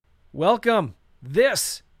Welcome.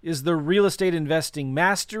 This is the Real Estate Investing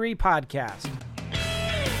Mastery Podcast.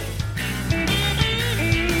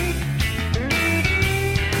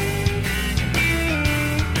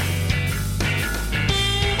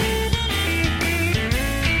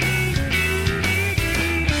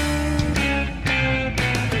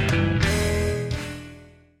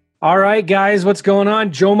 All right, guys, what's going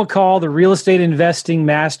on? Joe McCall, the Real Estate Investing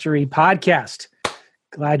Mastery Podcast.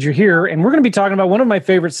 Glad you're here. And we're going to be talking about one of my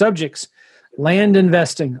favorite subjects, land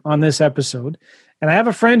investing, on this episode. And I have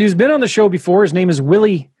a friend who's been on the show before. His name is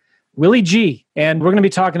Willie G. And we're going to be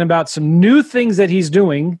talking about some new things that he's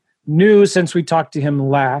doing, new since we talked to him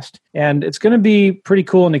last. And it's going to be pretty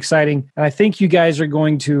cool and exciting. And I think you guys are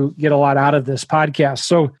going to get a lot out of this podcast.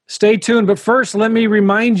 So stay tuned. But first, let me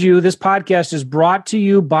remind you, this podcast is brought to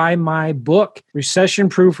you by my book,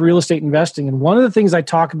 Recession-Proof Real Estate Investing. And one of the things I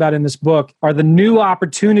talk about in this book are the new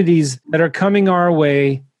opportunities that are coming our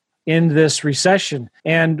way in this recession.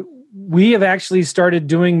 And we have actually started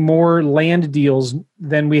doing more land deals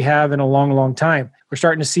than we have in a long, long time. We're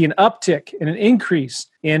starting to see an uptick and an increase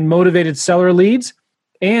in motivated seller leads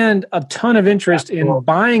and a ton of interest in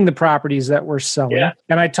buying the properties that we're selling. Yeah.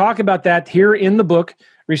 And I talk about that here in the book,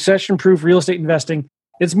 Recession-Proof Real Estate Investing.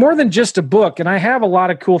 It's more than just a book. And I have a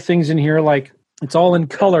lot of cool things in here, like it's all in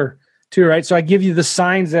color too, right? So I give you the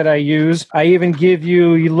signs that I use. I even give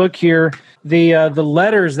you, you look here, the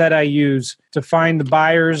letters that I use to find the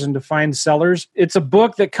buyers and to find sellers. It's a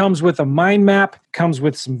book that comes with a mind map, comes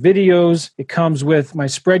with some videos, it comes with my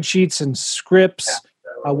spreadsheets and scripts,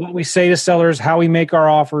 what we say to sellers, how we make our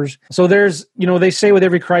offers. So there's, they say with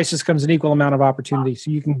every crisis comes an equal amount of opportunity.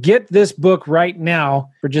 So you can get this book right now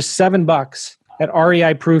for just $7 at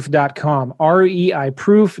reiproof.com,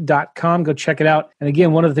 reiproof.com. Go check it out. And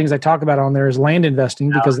again, one of the things I talk about on there is land investing,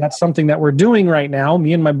 because that's something that we're doing right now,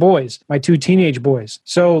 me and my boys, my two teenage boys.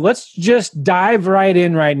 So let's just dive right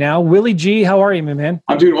in right now. Willie G, how are you, my man?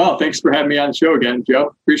 I'm doing well. Thanks for having me on the show again,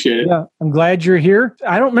 Joe. Appreciate it. Yeah, I'm glad you're here.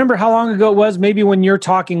 I don't remember how long ago it was. Maybe when you're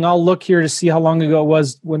talking, I'll look here to see how long ago it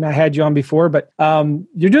was when I had you on before. But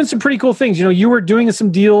you're doing some pretty cool things. You were doing some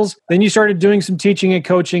deals, then you started doing some teaching and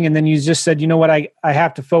coaching, and then you just said, you know what, I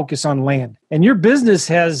have to focus on land. And your business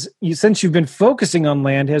has, since you've been focusing on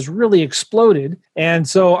land, has really exploded. And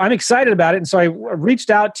so I'm excited about it. And so I reached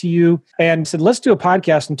out to you and said, let's do a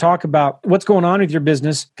podcast and talk about what's going on with your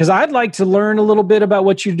business, because I'd like to learn a little bit about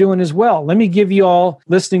what you're doing as well. Let me give you all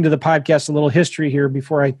listening to the podcast a little history here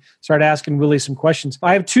before I start asking Willie some questions.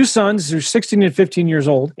 I have two sons who are 16 and 15 years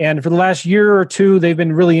old. And for the last year or two, they've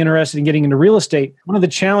been really interested in getting into real estate. One of the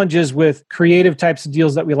challenges with creative types of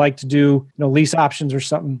deals that we like to do, lease options or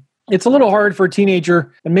something, it's a little hard for a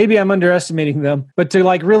teenager, and maybe I'm underestimating them, but to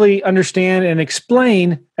really understand and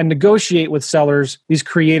explain and negotiate with sellers these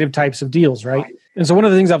creative types of deals, right? And so one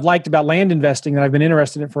of the things I've liked about land investing that I've been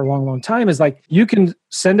interested in for a long, long time is you can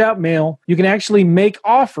send out mail, you can actually make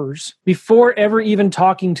offers before ever even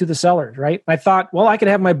talking to the sellers, right? I thought, well, I could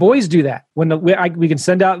have my boys do that. When we can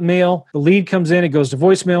send out mail, the lead comes in, it goes to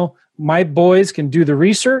voicemail. My boys can do the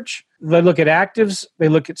research. They look at actives. They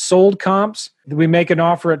look at sold comps. We make an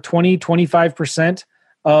offer at 20, 25%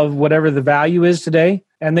 of whatever the value is today.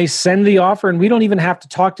 And they send the offer, and we don't even have to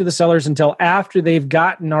talk to the sellers until after they've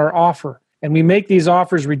gotten our offer. And we make these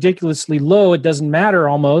offers ridiculously low. It doesn't matter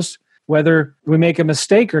almost whether we make a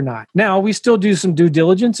mistake or not. Now, we still do some due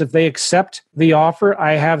diligence. If they accept the offer,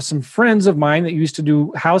 I have some friends of mine that used to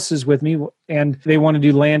do houses with me, and they want to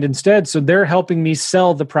do land instead. So they're helping me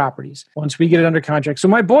sell the properties once we get it under contract. So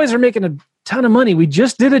my boys are making a ton of money. We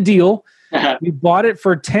just did a deal. We bought it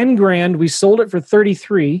for 10 grand. We sold it for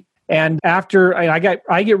 33. And after I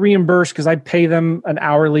get reimbursed because I pay them an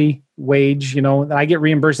hourly wage, I get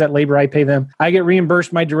reimbursed that labor I pay them. I get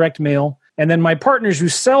reimbursed my direct mail. And then my partners who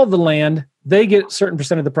sell the land, they get a certain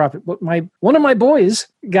percent of the profit. But one of my boys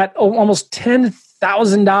got almost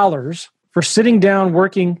 $10,000 for sitting down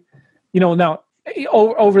working, now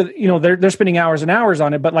over, they're spending hours and hours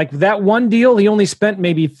on it. But that one deal, he only spent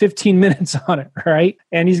maybe 15 minutes on it, right?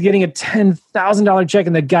 And he's getting a $10,000 check,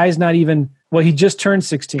 and the guy's not even, he just turned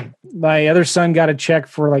 16. My other son got a check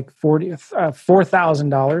for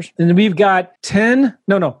 $4,000. And we've got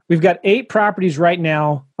we've got 8 properties right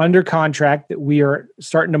now under contract that we are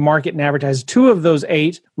starting to market and advertise. 2 of those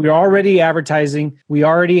 8, we're already advertising. We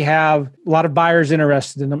already have a lot of buyers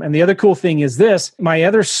interested in them. And the other cool thing is this, my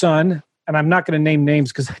other son, and I'm not going to name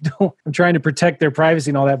names because I'm trying to protect their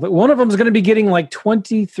privacy and all that, but one of them is going to be getting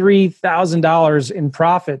 $23,000 in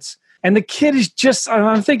profits And the kid is just,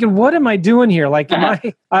 I'm thinking, what am I doing here? Like,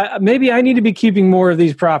 maybe I need to be keeping more of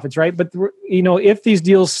these profits, right? But, if these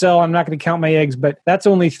deals sell, I'm not going to count my eggs, but that's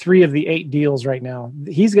only 3 of the 8 deals right now.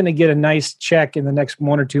 He's going to get a nice check in the next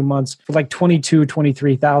 1 or 2 months for like $22,000,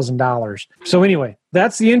 $23,000. So anyway,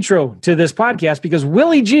 that's the intro to this podcast because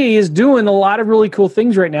Willie G is doing a lot of really cool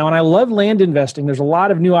things right now. And I love land investing. There's a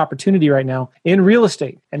lot of new opportunity right now in real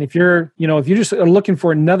estate. And if you're just looking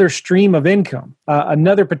for another stream of income,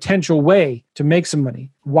 another potential way to make some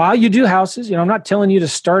money while you do houses, I'm not telling you to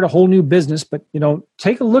start a whole new business, but,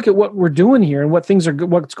 take a look at what we're doing here and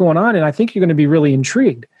what's going on. And I think you're going to be really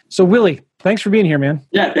intrigued. So Willie, thanks for being here, man.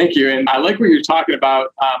 Yeah, thank you. And I like what you're talking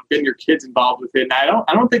about, getting your kids involved with it. And I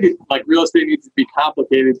don't think real estate needs to be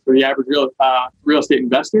complicated for the average real estate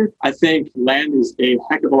investor. I think land is a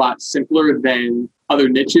heck of a lot simpler than other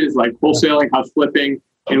niches like wholesaling, house flipping.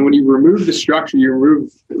 And when you remove the structure, you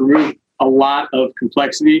remove a lot of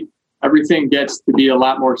complexity. Everything gets to be a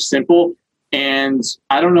lot more simple. And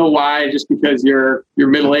I don't know why, just because you're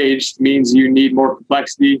middle-aged means you need more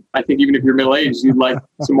complexity. I think even if you're middle-aged, you'd like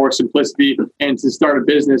some more simplicity and to start a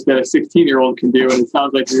business that a 16-year-old can do. And it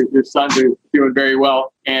sounds like your sons are doing very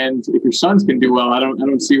well. And if your sons can do well, I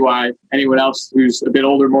don't see why anyone else who's a bit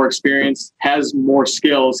older, more experienced, has more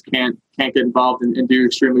skills, can't get involved and do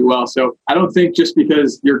extremely well. So I don't think just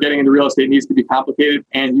because you're getting into real estate needs to be complicated,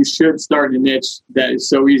 and you should start in a niche that is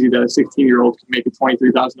so easy that a 16-year-old can make a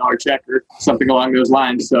 $23,000 check or something along those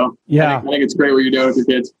lines. So yeah, I think it's great what you're doing with your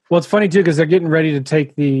kids. Well, it's funny too, because they're getting ready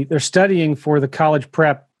to they're studying for the college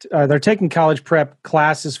prep. They're taking college prep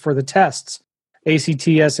classes for the tests, ACT,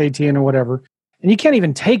 SAT, or whatever. And you can't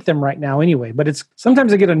even take them right now anyway. But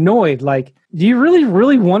sometimes I get annoyed. Like, do you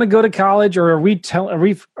really want to go to college, or are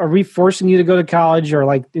we forcing you to go to college,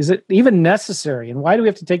 or is it even necessary? And why do we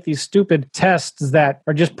have to take these stupid tests that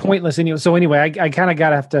are just pointless anyway? So anyway, I kind of got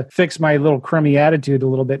to have to fix my little crummy attitude a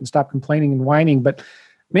little bit and stop complaining and whining. But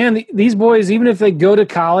man, these boys, even if they go to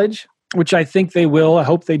college, which I think they will. I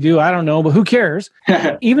hope they do. I don't know, but who cares?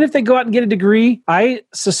 Even if they go out and get a degree, I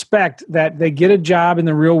suspect that they get a job in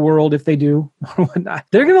the real world. If they do,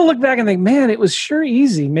 they're going to look back and think, man, it was sure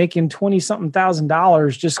easy making $20-something thousand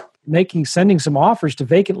just sending some offers to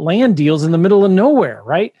vacant land deals in the middle of nowhere,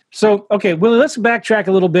 right? So, okay, Willie, let's backtrack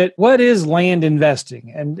a little bit. What is land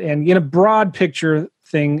investing? And in a broad picture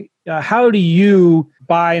thing, how do you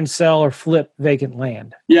buy and sell or flip vacant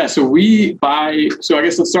land? Yeah, so I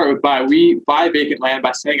guess let's start with buy. We buy vacant land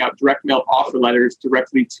by sending out direct mail offer letters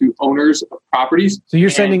directly to owners of properties. So you're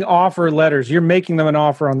sending offer letters. You're making them an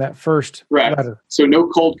offer on that first letter. So no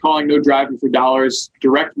cold calling, no driving for dollars,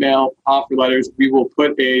 direct mail offer letters. We will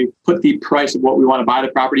put the price of what we want to buy the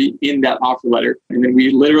property in that offer letter. And then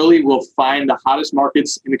we literally will find the hottest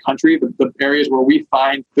markets in the country, the areas where we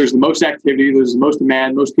find there's the most activity, there's the most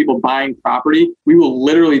demand, most people buying property. We will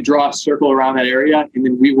literally draw a circle around that area, and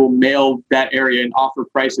then we will mail that area and offer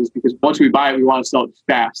prices, because once we buy it, we want to sell it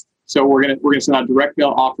fast. So we're gonna send out direct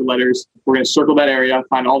mail offer letters. We're gonna circle that area,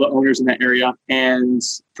 find all the owners in that area, and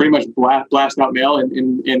pretty much blast out mail,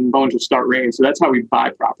 and phones will start ringing. So that's how we buy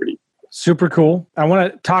property. Super cool. I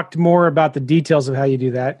want to talk more about the details of how you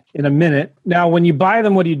do that in a minute. Now, when you buy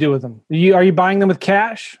them, what do you do with them? Are you buying them with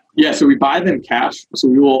cash? Yeah, so we buy them cash. So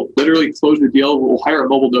we will literally close the deal. We'll hire a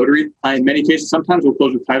mobile notary. In many cases, sometimes we'll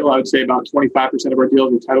close with title. I would say about 25% of our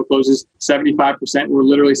deals with title closes. 75%, we're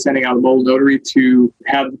literally sending out a mobile notary to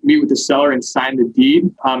meet with the seller and sign the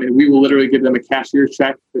deed. And we will literally give them a cashier's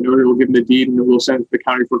check. The notary will give them the deed, and then we'll send it to the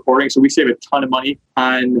county for recording. So we save a ton of money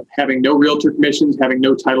on having no realtor commissions, having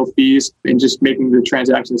no title fees, and just making the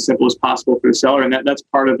transaction as simple as possible for the seller. And that's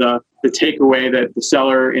part of the takeaway that the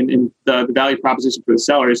seller and the value proposition for the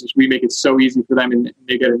seller is we make it so easy for them, and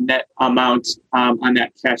they get a net amount on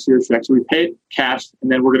that cashier's check. So we pay it cash, and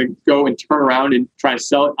then we're going to go and turn around and try to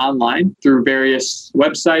sell it online through various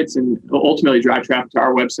websites, and ultimately drive traffic to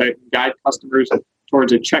our website and guide customers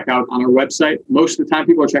towards a checkout on our website. Most of the time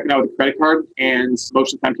people are checking out with a credit card, and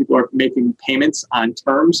most of the time people are making payments on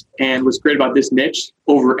terms. And what's great about this niche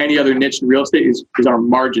over any other niche in real estate is our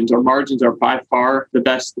margins. Our margins are by far the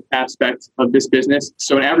best aspect of this business.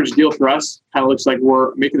 So an average deal for us kind of looks like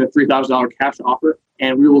we're making a $3,000 cash offer,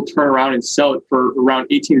 and we will turn around and sell it for around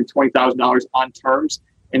 $18,000 to $20,000 on terms,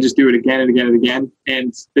 and just do it again and again and again.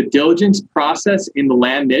 And the diligence process in the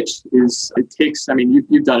land niche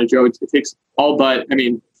you've done it, Joe. It takes all but,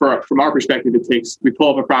 from our perspective, we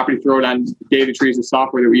pull up a property, throw it on Data Trees, the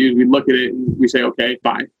software that we use. We look at it and we say, okay,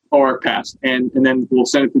 buy. or pass. And then we'll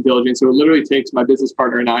send it to diligence. So it literally takes my business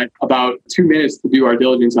partner and I about 2 minutes to do our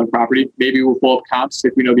diligence on property. Maybe we'll pull up comps.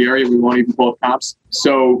 If we know the area, we won't even pull up comps.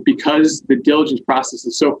 So because the diligence process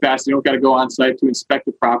is so fast, you don't got to go on site to inspect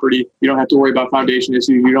the property. You don't have to worry about foundation issues.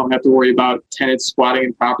 You don't have to worry about tenants squatting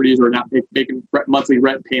in properties or not making monthly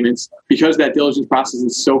rent payments. Because that diligence process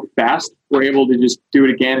is so fast, we're able to just do it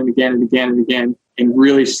again and again and again and again and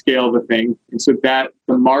really scale the thing. And so that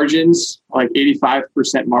the margins, like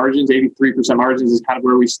 85% margins, 83% margins is kind of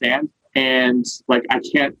where we stand. And like,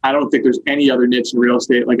 I don't think there's any other niche in real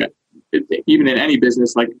estate, like even in any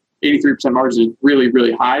business, like 83% margins is really,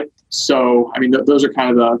 really high. So, I mean, those are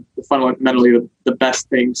kind of the fundamentally the best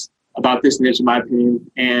things about this niche, in my opinion,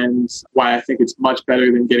 and why I think it's much better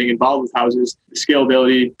than getting involved with houses. The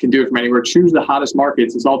scalability, can do it from anywhere. Choose the hottest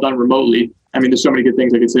markets. It's all done remotely. I mean, there's so many good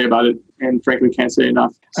things I could say about it, and frankly, can't say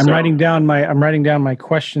enough. I'm writing down my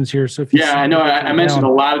questions here. So if you I know I mentioned a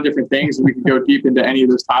lot of different things, and we can go deep into any of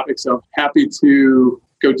those topics. So happy to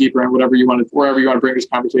go deeper on wherever you want to bring this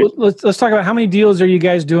conversation. Let's talk about how many deals are you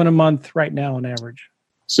guys doing a month right now on average?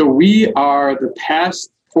 So we are the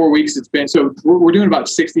past 4 weeks it's been, so we're doing about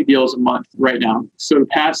 60 deals a month right now. So the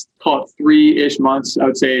past, call it 3-ish months, I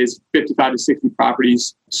would say is 55 to 60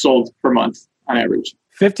 properties sold per month on average.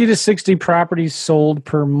 50 to 60 properties sold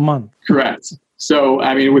per month. Correct. So,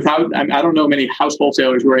 I mean, I don't know many house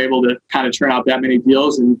wholesalers who are able to kind of churn out that many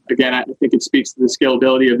deals. And again, I think it speaks to the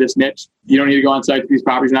scalability of this niche. You don't need to go on site to these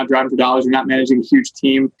properties. You're not driving for dollars. You're not managing a huge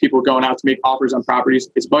team. People going out to make offers on properties.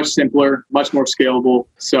 It's much simpler, much more scalable.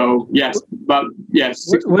 So yes,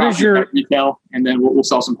 60 what is your retail, and then we'll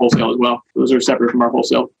sell some wholesale as well. Those are separate from our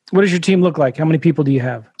wholesale. What does your team look like? How many people do you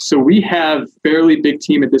have? So we have a fairly big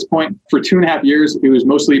team at this point. For 2.5 years, it was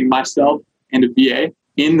mostly myself and a VA.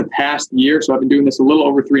 In the past year, so I've been doing this a little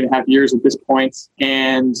over 3.5 years at this point,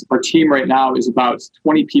 and our team right now is about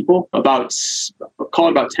 20 people, about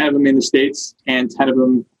 10 of them in the States and 10 of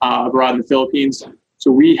them abroad in the Philippines.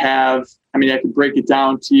 So we have, I could break it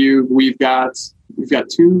down to you. We've got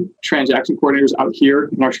 2 transaction coordinators out here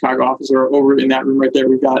in our Chicago office, or over in that room right there.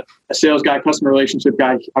 We've got a sales guy, customer relationship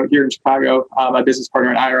guy out here in Chicago. My business partner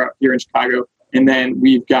and I are out here in Chicago. And then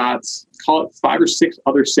we've got, call it 5 or 6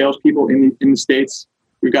 other salespeople in the States.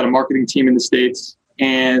 We've got a marketing team in the States,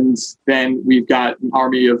 and then we've got an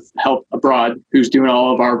army of help abroad who's doing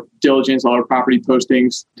all of our diligence, all our property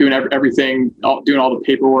postings, doing everything, doing all the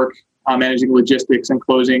paperwork, managing logistics and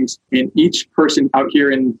closings. And each person out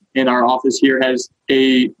here in our office here has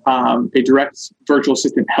a direct virtual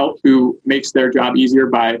assistant help who makes their job easier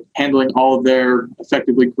by handling all of their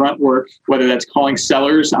effectively grunt work, whether that's calling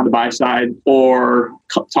sellers on the buy side or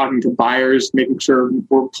talking to buyers, making sure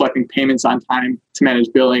we're collecting payments on time to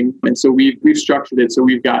manage billing. And so we've structured it so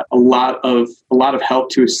we've got a lot of help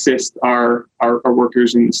to assist our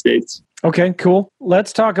workers in the States. Okay, cool.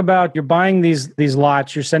 Let's talk about, you're buying these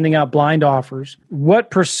lots, you're sending out blind offers.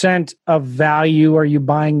 What % of value are you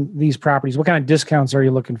buying these properties? What kind of discounts are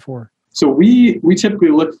you looking for? So we typically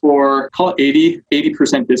look for, call it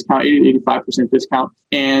 80% discount, 80 to 85% discount.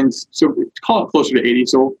 And so call it closer to 80.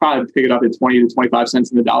 So we'll probably pick it up at 20 to 25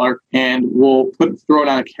 cents in the dollar. And we'll throw it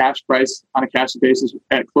on a cash price, on a cash basis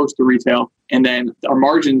at close to retail. And then our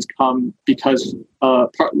margins come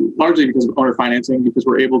largely because of owner financing, because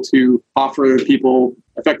we're able to offer people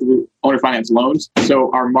effectively owner finance loans.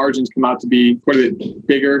 So our margins come out to be quite a bit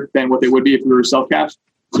bigger than what they would be if we were self-cash.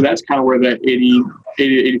 So that's kind of where the 80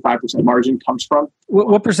 to 85% margin comes from.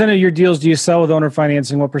 What % of your deals do you sell with owner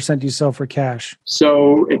financing? What % do you sell for cash?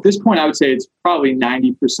 So at this point, I would say it's probably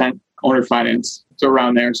 90% owner finance. So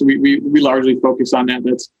around there. So we largely focus on that.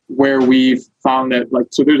 That's where we've found that,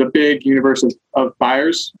 so there's a big universe of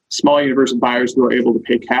buyers, small universe of buyers who are able to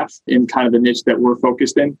pay cash in kind of the niche that we're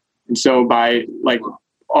focused in. And so by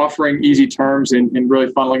offering easy terms and really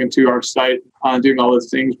funneling them to our site, doing all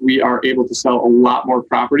those things, we are able to sell a lot more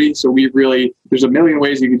property. So there's a million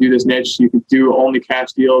ways you can do this niche. You can do only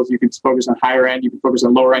cash deals. You can focus on higher end. You can focus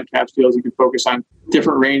on lower end cash deals. You can focus on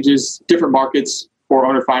different ranges, different markets for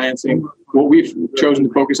owner financing. What we've chosen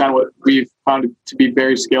to focus on, what we've found to be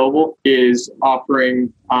very scalable, is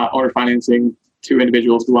offering owner financing to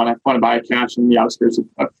individuals who want to buy cash in the outskirts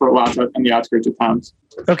for lots in the outskirts of towns.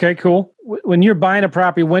 Okay, cool. When you're buying a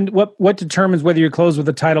property, what determines whether you're closed with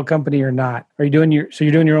a title company or not? Are you doing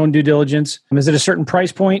your own due diligence? Is it a certain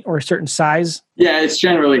price point or a certain size? Yeah, it's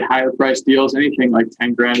generally higher price deals. Anything like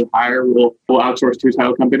 10 grand or higher, we'll outsource to a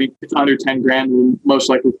title company. If it's under 10 grand, we'll most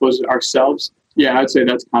likely close it ourselves. Yeah, I'd say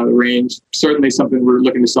that's kind of the range. Certainly something we're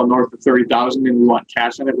looking to sell north of 30,000 and we want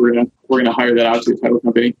cash on it, we're gonna hire that out to a title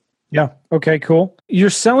company. Yeah. Okay, cool. You're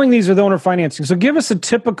selling these with owner financing. So give us a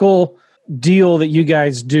typical deal that you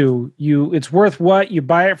guys do? It's worth what? You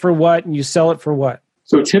buy it for what? And you sell it for what?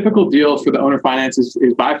 So a typical deal for the owner finance is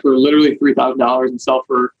buy for literally $3,000 and sell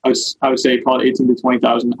for, I would say, call it 18 to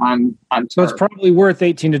 20,000 on term. So it's probably worth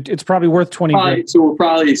 18 to, it's probably worth 20. So we'll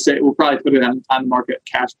probably put it on the market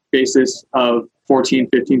cash basis of 14,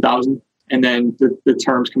 15,000. And then the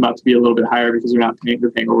terms come out to be a little bit higher because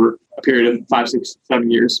they're paying over a period of 5, 6,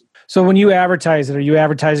 7 years. So when you advertise it, are you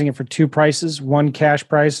advertising it for two prices, one cash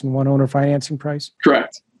price and one owner financing price?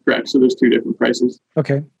 Correct. So there's two different prices.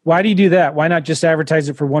 Okay. Why do you do that? Why not just advertise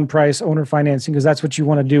it for one price, owner financing? Because that's what you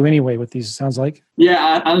want to do anyway with these, it sounds like.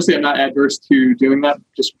 Yeah, honestly, I'm not adverse to doing that,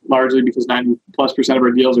 just largely because 90+% of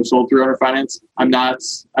our deals are sold through owner finance. I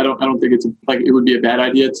don't think it would be a bad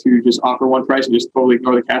idea to just offer one price and just totally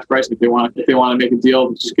ignore the cash price. If they want to make a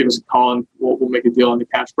deal, just give us a call and we'll make a deal on the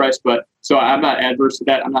cash price. But so I'm not adverse to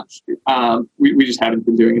that. I'm not. We just haven't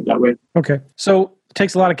been doing it that way. Okay. So it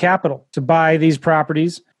takes a lot of capital to buy these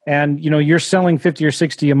properties. And, you're selling 50 or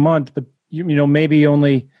 60 a month, but, maybe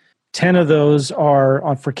only 10 of those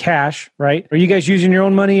are for cash, right? Are you guys using your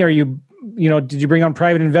own money? Are you, did you bring on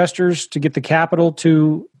private investors to get the capital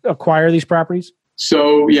to acquire these properties?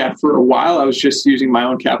 So, yeah, for a while, I was just using my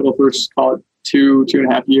own capital for, call it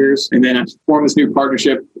 2.5 years. And then I formed this new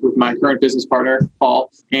partnership with my current business partner,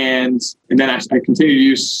 Paul. And then I continue to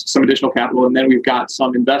use some additional capital. And then we've got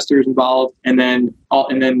some investors involved. And then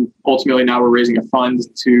ultimately now we're raising a fund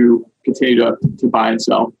to continue to buy and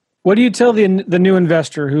sell. What do you tell the new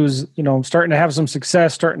investor who's, starting to have some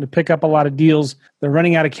success, starting to pick up a lot of deals, they're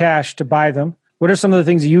running out of cash to buy them? What are some of the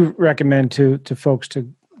things you recommend to folks to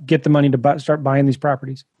get the money to start buying these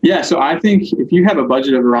properties? Yeah, so I think if you have a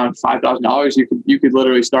budget of around $5,000, you could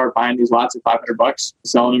literally start buying these lots at $500,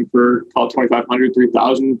 selling them for call it $2,500,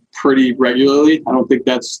 $3,000 pretty regularly. I don't think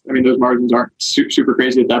those margins aren't super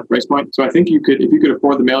crazy at that price point. So I think if you could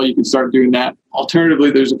afford the mail, you could start doing that.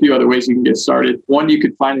 Alternatively, there's a few other ways you can get started. One, you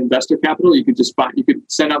could find investor capital. You could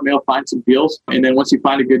send out mail, find some deals, and then once you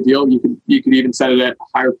find a good deal, you could even set it at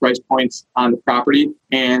higher price points on the property.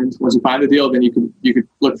 And once you find the deal, then you could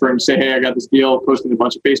look for him, say, hey, I got this deal, post in a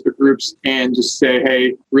bunch of Facebook groups, and just say,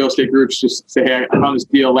 hey, real estate groups, just say, hey, I found this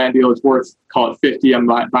deal, land deal, it's worth, call it 50, I'm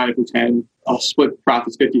buying it for 10. I'll split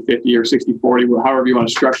profits 50-50 or 60-40, however you want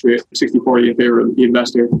to structure it, 60-40 in favor of the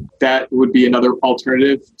investor. That would be another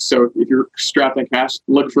alternative. So if you're strapped in cash,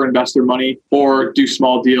 look for investor money or do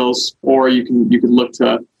small deals, or you can look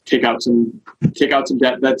to take out some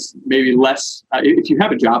debt that's maybe less. If you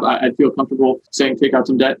have a job, I'd feel comfortable saying take out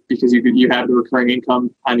some debt because you have the recurring income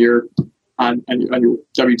on your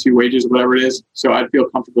W-2 wages or whatever it is. So I'd feel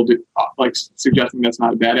comfortable suggesting that's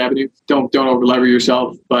not a bad avenue. Don't over-lever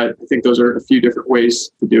yourself, but I think those are a few different ways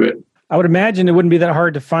to do it. I would imagine it wouldn't be that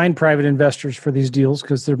hard to find private investors for these deals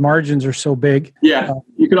because their margins are so big. Yeah,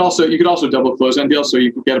 you could also double close on deals, so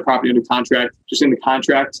you could get a property under contract. Just in the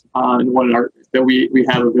contract, and one that we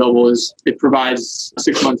have available is it provides a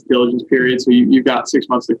 6 month diligence period, so you've got 6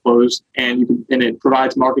 months to close, and it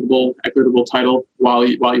provides marketable, equitable title while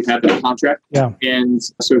you have that contract. Yeah, and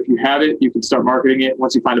so if you have it, you can start marketing it.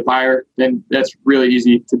 Once you find a buyer, then that's really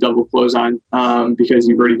easy to double close on because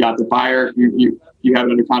you've already got the buyer. You have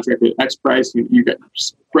it under contract at X price. You get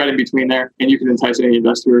spread in between there, and you can entice any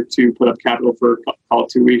investor to put up capital for call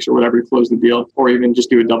it 2 weeks or whatever to close the deal, or even just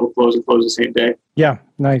do a double close and close the same day. Yeah,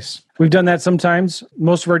 nice. We've done that sometimes.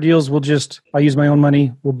 Most of our deals, I'll use my own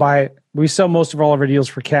money. We'll buy it. We sell most of all of our deals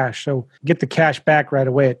for cash, so get the cash back right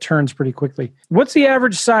away. It turns pretty quickly. What's the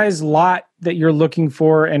average size lot that you're looking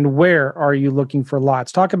for, and where are you looking for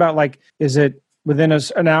lots? Talk about is it within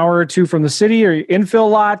an hour or two from the city, or infill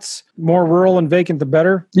lots, more rural and vacant, the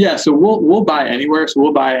better? Yeah, so we'll buy anywhere. So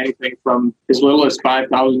we'll buy anything from as little as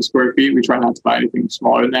 5,000 square feet. We try not to buy anything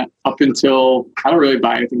smaller than that. Up until, I don't really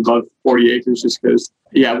buy anything above 40 acres just because,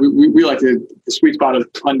 we like the sweet spot of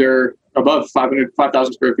above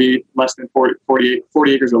 5,000 square feet, less than 40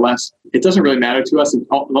 acres or less. It doesn't really matter to us. The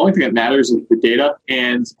only thing that matters is the data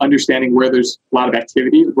and understanding where there's a lot of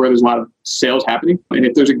activity, where there's a lot of sales happening. And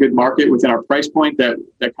if there's a good market within our price point that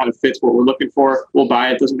kind of fits what we're looking for, we'll buy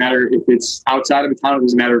it. It doesn't matter if it's outside of a town. It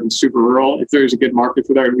doesn't matter if it's super rural. If there's a good market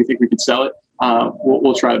for there and we think we could sell it,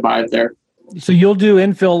 we'll try to buy it there. So you'll do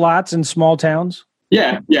infill lots in small towns?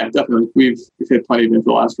 Yeah, definitely. We've hit plenty of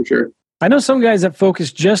infill lots for sure. I know some guys that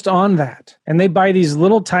focus just on that, and they buy these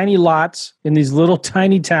little tiny lots in these little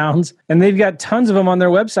tiny towns, and they've got tons of them on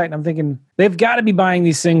their website. And I'm thinking they've got to be buying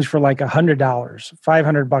these things for like $100,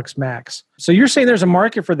 $500 max. So you're saying there's a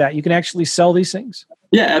market for that? You can actually sell these things?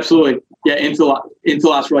 Yeah, absolutely. Yeah, infill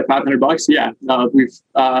lots for like $500. Yeah,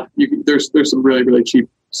 there's some really, really cheap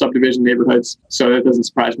subdivision neighborhoods. So that doesn't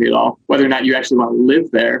surprise me at all. Whether or not you actually want to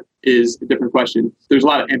live there is a different question. There's a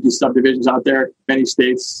lot of empty subdivisions out there, many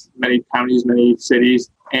states, many counties, many cities.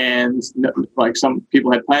 And like some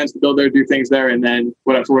people had plans to build there, do things there. And then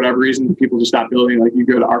for whatever reason, people just stop building. Like you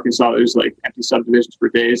go to Arkansas, there's like empty subdivisions for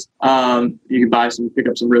days. You can pick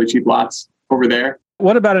up some really cheap lots over there.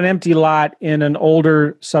 What about an empty lot in an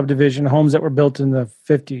older subdivision, homes that were built in the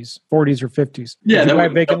 50s, 40s or 50s? Yeah. Did you buy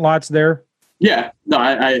vacant lots there? Yeah. No,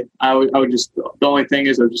 I would just, the only thing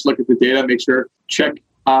is I would just look at the data, make sure, check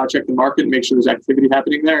the market, make sure there's activity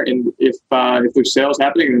happening there. And if there's sales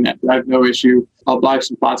happening, then I have no issue. I'll buy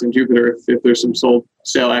some plots in Jupiter if there's some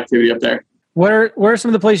sale activity up there. Where are some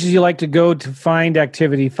of the places you like to go to find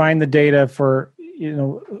activity, find the data for,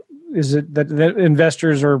 is it that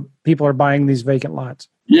investors or people are buying these vacant lots?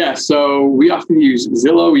 Yeah, so we often use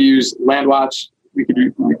Zillow, we use LandWatch, we could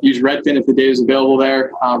use Redfin if the data is available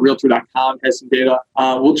there. Realtor.com has some data.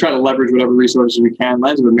 We'll try to leverage whatever resources we can.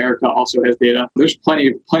 Lens of America also has data. There's plenty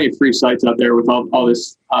of free sites out there with all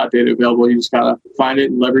this data available. You just gotta find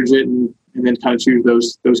it and leverage it, and then kind of choose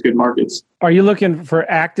those good markets. Are you looking for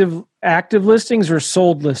active listings or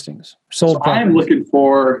sold listings? So I'm looking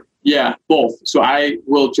for both. So I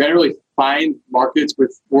will generally find markets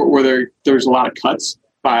where there's a lot of cuts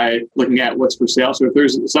by looking at what's for sale. So if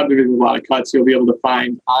there's a subdivision with a lot of cuts, you'll be able to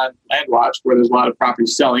find on LandWatch where there's a lot of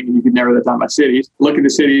properties selling, and you can narrow that down by cities. Look at the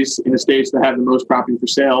cities in the states that have the most property for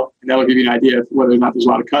sale, and that'll give you an idea of whether or not there's a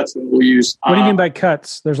lot of cuts. And we'll use. What do you mean by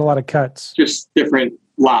cuts? There's a lot of cuts. Just different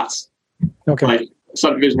lots. Okay. Like a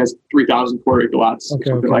subdivision has 3,000 quarter-acre lots, or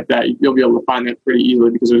something like that. You'll be able to find that pretty easily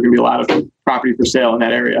because there's going to be a lot of property for sale in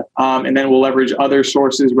that area. And then we'll leverage other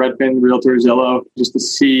sources, Redfin, Realtor, Zillow, just to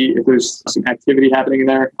see if there's some activity happening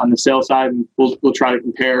there on the sale side. And we'll try to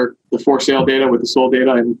compare the for sale data with the sold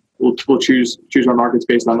data, and we'll choose our markets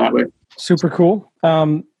based on that way. Super cool.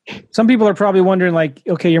 Some people are probably wondering, like,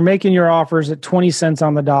 okay, you're making your offers at 20 cents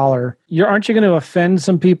on the dollar. Aren't you going to offend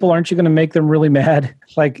some people? Aren't you going to make them really mad?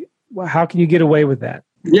 Like, how can you get away with that?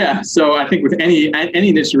 Yeah. So I think with any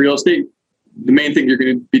niche in real estate, the main thing you're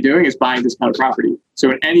going to be doing is buying discounted property. So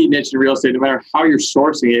in any niche in real estate, no matter how you're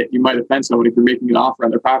sourcing it, you might offend somebody if you're making an offer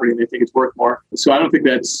on their property and they think it's worth more. So I don't think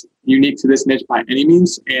that's unique to this niche by any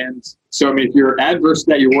means. And so, I mean, if you're adverse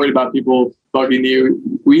to that, you're worried about people bugging you,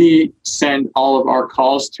 we send all of our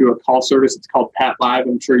calls to a call service. It's called Pat Live.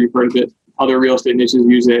 I'm sure you've heard of it. Other real estate niches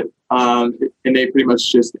use it. And they pretty much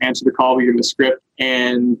just answer the call. We give them a script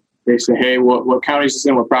and they say, hey, what county is this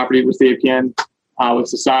in? What property? What's the APN?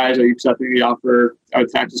 What's the size? Are you accepting the offer? Are the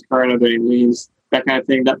taxes current? Are there any liens? That kind of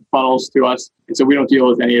thing that funnels to us. And so we don't deal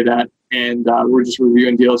with any of that. And we're just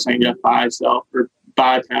reviewing deals saying, yeah, buy, sell, or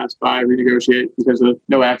buy, pass, buy, renegotiate because of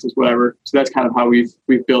no access, whatever. So that's kind of how we've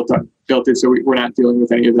built it. So we're not dealing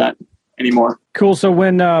with any of that anymore. Cool. So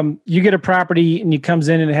when you get a property and it comes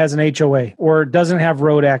in and it has an HOA or doesn't have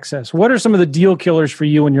road access, what are some of the deal killers for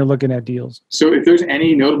you when you're looking at deals? So if there's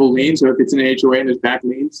any notable liens, or if it's an HOA and there's back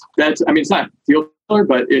liens, it's not deal killer,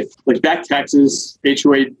 but if like back taxes,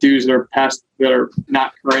 HOA dues that are past that are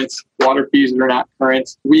not current, water fees that are not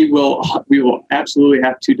current, we will absolutely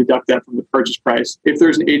have to deduct that from the purchase price. If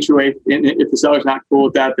there's an HOA, and if the seller's not cool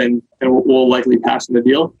with that, then we'll likely pass on the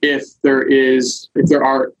deal. If there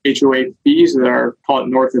are HOA fees that are, call it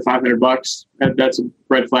north of $500, that's a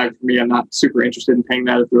red flag for me. I'm not super interested in paying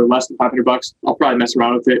that. If they're less than $500, I'll probably mess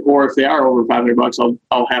around with it. Or if they are over $500,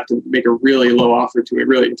 I'll have to make a really low offer to it,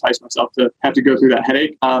 really entice myself to have to go through that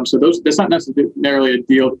headache. So that's not necessarily a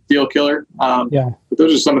deal killer. But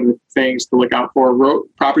those are some of the things to look out for.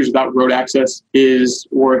 Properties without road access is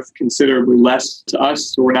worth considerably less to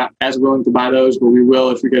us. So we're not as willing to buy those, but we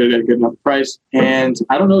will if we get it at a good enough price. And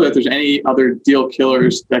I don't know that there's any other deal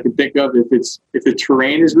killers that I can think of. If the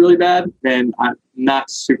terrain is really bad, then I'm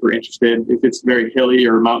not super interested. If it's very hilly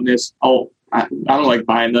or mountainous, I don't like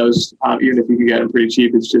buying those, even if you can get them pretty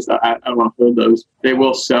cheap. It's just I don't want to hold those. They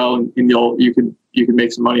will sell, and you can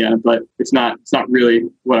make some money on it, but it's not really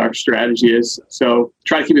what our strategy is. So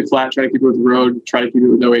try to keep it flat, try to keep it with the road, try to keep it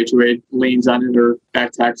with no HOA liens on it or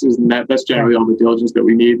back taxes, and that's generally all the diligence that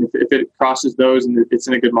we need. If it crosses those and it's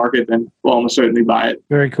in a good market, then we'll almost certainly buy it.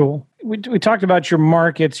 Very cool. We talked about your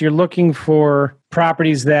markets. You're looking for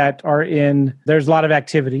properties that are there's a lot of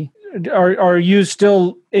activity. Are you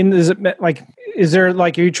still in? Are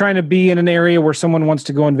you trying to be in an area where someone wants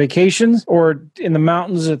to go on vacations, or in the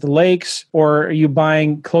mountains, at the lakes, or are you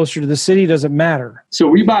buying closer to the city? Does it matter? So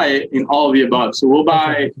we buy in all of the above. So we'll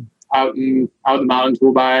buy out in the mountains.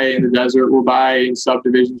 We'll buy in the desert. We'll buy in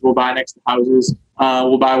subdivisions. We'll buy next to houses.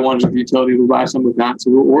 We'll buy ones with utilities. We'll buy some with not.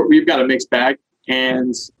 So we've got a mixed bag.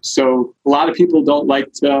 And so a lot of people don't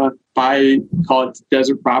like to call it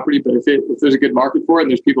desert property, but if there's a good market for it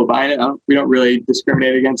and there's people buying it, we don't really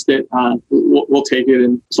discriminate against it. We'll take it,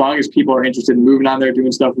 and as long as people are interested in moving on there,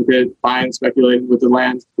 doing stuff with it, buying, speculating with the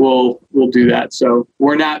land, we'll do that. So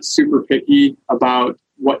we're not super picky about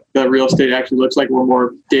what the real estate actually looks like. We're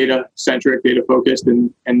more data centric, data focused,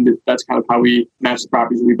 and that's kind of how we match the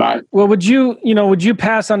properties we buy. Well, would you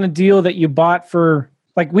pass on a deal that you bought for,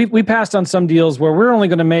 like we passed on some deals where we're only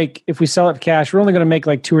going to make, if we sell it cash, we're only going to make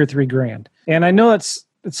like $2,000 or $3,000. And I know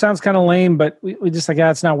it sounds kind of lame, but we just like,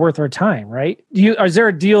 it's not worth our time, right? Is there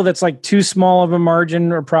a deal that's like too small of a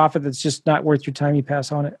margin or profit that's just not worth your time, you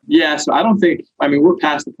pass on it? Yeah, so we're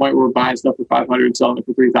past the point where we're buying stuff for $500 and selling it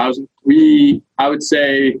for $3,000. I would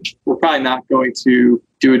say we're probably not going to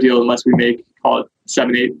do a deal unless we make, call it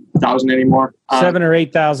 $7,000-8,000 anymore. $7,000 or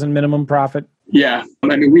 $8,000 minimum profit. Yeah.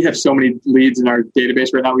 We have so many leads in our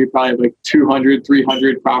database right now. We probably have like 200,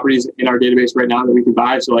 300 properties in our database right now that we can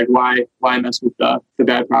buy. So like, why mess with the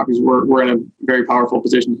bad properties? We're in a very powerful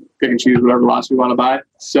position to pick and choose whatever lots we want to buy.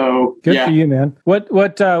 So good for you, man. What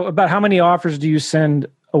about how many offers do you send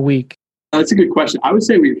a week? That's a good question. I would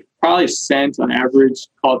say we've probably sent on average,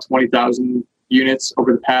 call it 20,000 units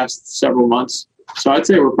over the past several months. So I'd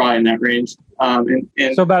say we're probably in that range.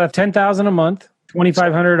 So about 10,000 a month,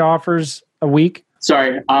 2,500 offers a week?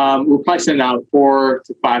 Sorry, we're probably sending out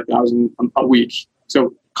 4,000 to 5,000 a week.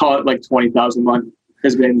 So call it like 20,000 a month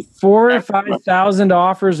has been 4,000 to 5,000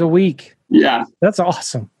 offers a week. Yeah, that's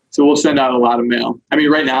awesome. So we'll send out a lot of mail.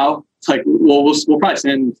 Right now it's like we'll probably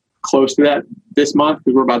send close to that this month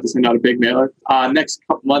because we're about to send out a big mailer. Next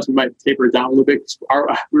couple months we might taper it down a little bit.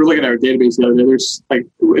 We were looking at our database the other day. There's like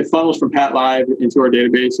it funnels from Pat Live into our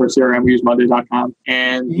database, our CRM. We use Monday.com,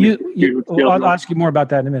 and I'll ask you more about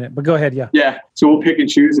that in a minute. But go ahead, yeah. So we'll pick and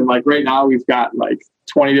choose, and like right now we've got like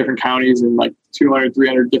 20 different counties and like 200,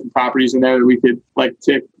 300 different properties in there that we could like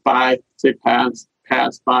tick, buy, tick, pass,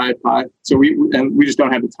 buy. So we just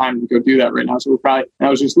don't have the time to go do that right now. So I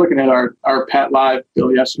was just looking at our Pat Live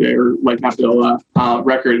bill yesterday, or like not bill,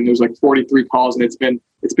 record, and there's like 43 calls, and it's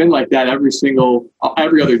been like that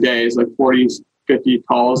every other day is like 40, 50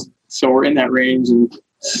 calls. So we're in that range, and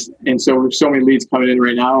so there's so many leads coming in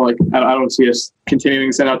right now. Like I don't see us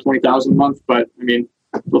continuing to send out 20,000 a month, but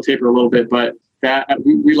we'll taper a little bit, but that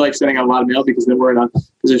we like sending out a lot of mail because then we're in a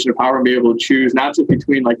position of power and be able to choose not just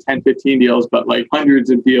between like 10, 15 deals, but like hundreds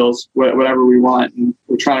of deals, whatever we want. And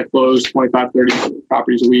we're trying to close 25, 30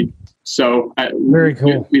 properties a week. So very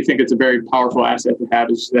cool. We think it's a very powerful asset to have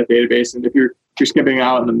is that database. And if you're skipping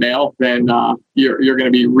out in the mail, then you're going to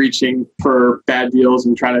be reaching for bad deals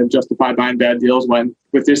and trying to justify buying bad deals. When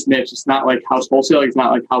with this niche, it's not like house wholesaling. It's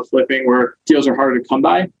not like house flipping where deals are harder to come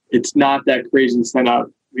by. It's not that crazy to send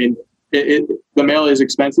out. The mail is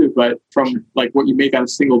expensive, but from like what you make on a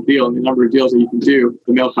single deal and the number of deals that you can do,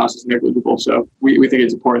 the mail cost is negligible. So we think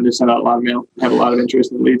it's important to send out a lot of mail, have a lot of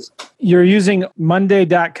interest in leads. You're using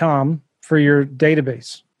Monday.com for your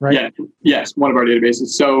database, right? Yeah. Yes. One of our databases.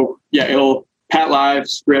 So it'll Pat Live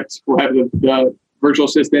script. We'll have the virtual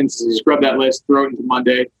assistants scrub that list, throw it into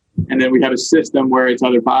Monday. And then we have a system where it's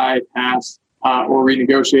either buy, pass, or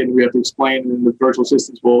renegotiate, and we have to explain, and then the virtual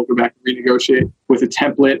assistants will go back and renegotiate with a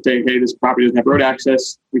template saying, hey, this property doesn't have road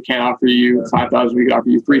access. We can't offer you 5,000. We can offer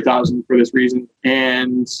you 3,000 for this reason.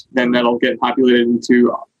 And then that'll get populated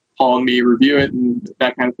into Paul and me review it and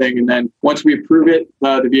that kind of thing. And then once we approve it,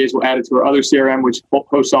 the VAs will add it to our other CRM, which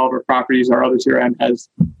hosts all of our properties. Our other CRM has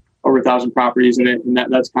over 1,000 properties in it. And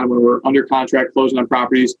that's kind of when we're under contract, closing on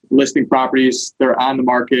properties, listing properties, they're on the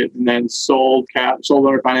market, and then sold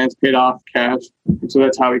under finance, paid off cash. And so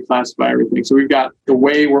that's how we classify everything. So we've got the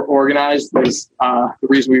way we're organized is the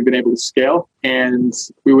reason we've been able to scale. And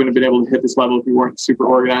we wouldn't have been able to hit this level if we weren't super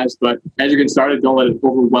organized. But as you're getting started, don't let it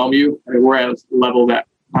overwhelm you. We're at a level that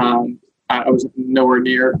I was nowhere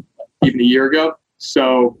near even a year ago.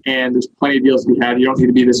 So, and there's plenty of deals to be had. You don't need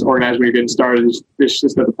to be this organized when you're getting started. It's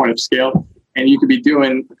just at the point of scale. And you could be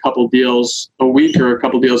doing a couple deals a week or a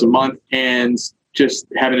couple deals a month and just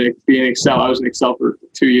having it be in Excel. I was in Excel for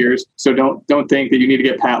 2 years. So don't think that you need to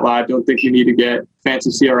get Pat Live. Don't think you need to get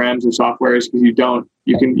fancy CRMs or softwares, because you don't.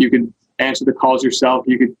 You can answer the calls yourself.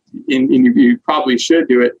 You probably should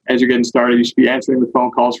do it as you're getting started. You should be answering the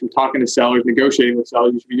phone calls, from talking to sellers, negotiating with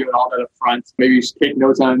sellers. You should be doing all that up front. Maybe you should take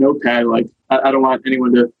notes on a notepad. Like, I don't want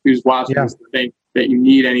anyone who's watching this to think that you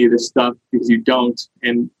need any of this stuff, because you don't.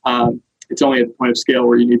 And it's only at the point of scale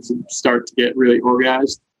where you need to start to get really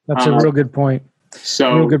organized. That's a real good point.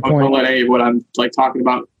 So don't let any of what I'm like talking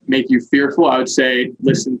about make you fearful. I would say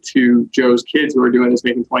listen to Joe's kids who are doing this,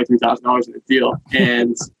 making $23,000 in a deal.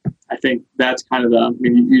 And I think that's kind of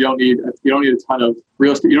you don't need a ton of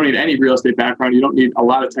real estate. You don't need any real estate background. You don't need a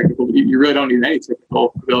lot of technical. You really don't need any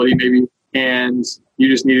technical ability, maybe. And you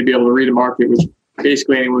just need to be able to read a market, which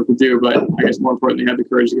basically anyone can do. But I guess more importantly, have the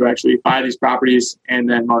courage to go actually buy these properties and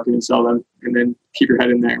then market and sell them, and then keep your head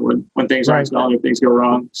in there when things aren't selling or things go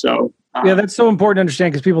wrong. So. Yeah, that's so important to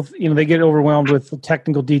understand because people, they get overwhelmed with the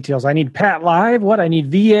technical details. I need Pat Live. What? I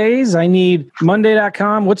need VAs. I need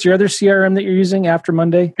Monday.com. What's your other CRM that you're using after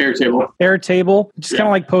Monday? Airtable. Just kind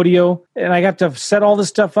of like Podio. And I got to set all this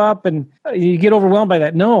stuff up and you get overwhelmed by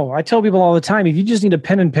that. No, I tell people all the time, if you just need a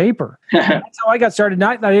pen and paper. That's how I got started.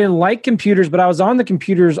 Not I didn't like computers, but I was on the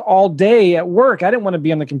computers all day at work. I didn't want to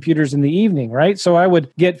be on the computers in the evening, right? So I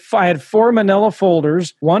had 4 manila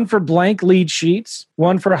folders, one for blank lead sheets,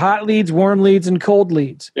 one for hot leads, warm leads, and cold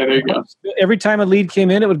leads. Yeah, there you go. Every time a lead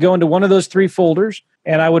came in, it would go into one of those 3 folders.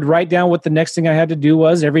 And I would write down what the next thing I had to do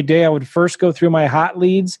was. Every day I would first go through my hot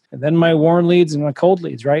leads and then my warm leads and my cold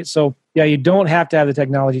leads, right? So yeah, you don't have to have the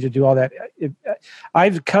technology to do all that.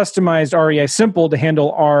 I've customized REI Simple to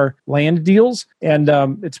handle our land deals, and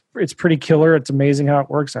it's pretty killer. It's amazing how it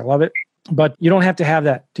works. I love it. But you don't have to have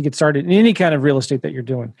that to get started in any kind of real estate that you're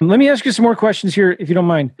doing. Let me ask you some more questions here, if you don't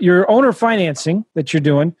mind. Your owner financing that you're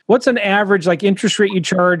doing, what's an average interest rate you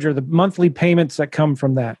charge or the monthly payments that come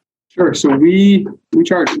from that? Sure. So we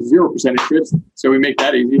charge 0% interest, so we make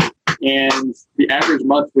that easy. And the average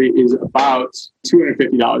monthly is about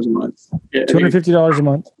 $250 a month. $250 a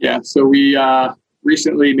month? Yeah. So we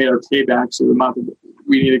recently made our payback, so the month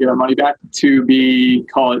we need to get our money back to be,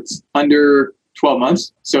 call it, under 12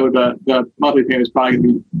 months. So the monthly payment is probably going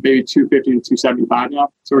to be maybe $250 to $275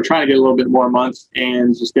 now. So we're trying to get a little bit more a month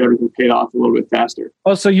and just get everything paid off a little bit faster.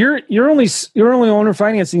 Oh, so you're only owner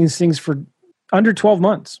financing these things for under 12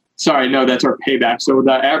 months. Sorry, no, that's our payback. So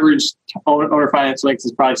the average owner finance length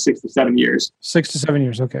is probably 6 to 7 years. 6 to 7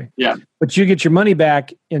 years, okay. Yeah. But you get your money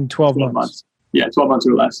back in 12 months. Yeah, 12 months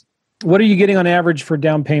or less. What are you getting on average for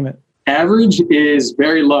down payment? Average is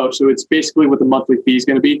very low, so it's basically what the monthly fee is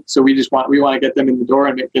going to be. So we want to get them in the door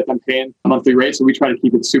and get them paying a monthly rate. So we try to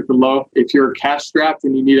keep it super low. If you're cash strapped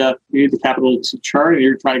and you need the capital to churn, and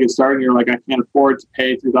you're trying to get started, and you're like, I can't afford to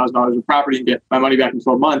pay $3,000 in property and get my money back in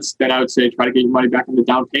 12 months, then I would say try to get your money back on the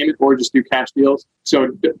down payment or just do cash deals. So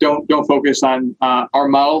don't focus on our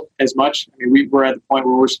model as much. I mean, we're at the point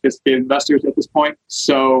where we're sophisticated investors at this point.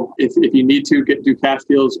 So if you need to do cash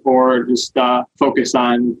deals or just focus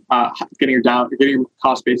on getting your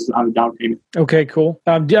cost basis on a down payment. Okay, cool.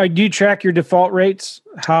 Do you track your default rates?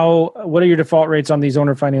 What are your default rates on these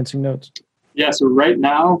owner financing notes? Yeah, so right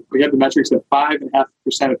now we have the metrics that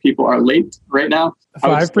 5.5% of people are late right now.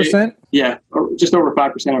 5%? Yeah, or just over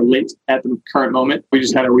 5% are late at the current moment. We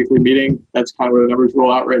just had our weekly meeting. That's kind of where the numbers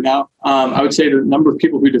roll out right now. I would say the number of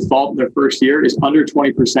people who default in their first year is under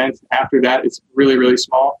 20%. After that, it's really, really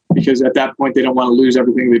small because at that point, they don't want to lose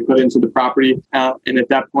everything they put into the property. And at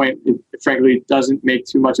that point, it frankly doesn't make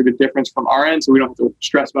too much of a difference from our end. So we don't have to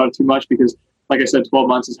stress about it too much because, like I said, 12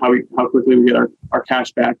 months is how quickly we get our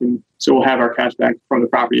cash back. And so we'll have our cash back from the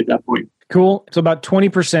property at that point. Cool. So about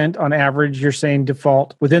 20% on average, you're saying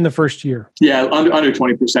default within the first year. Yeah, under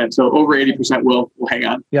 20%. So over 80% will hang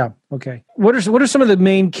on. Yeah. Okay. What are some of the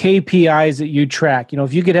main KPIs that you track?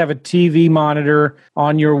 If you could have a TV monitor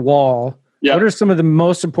on your wall, what are some of the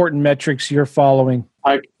most important metrics you're following?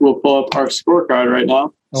 I will pull up our scorecard right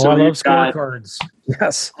now. Oh, I love scorecards.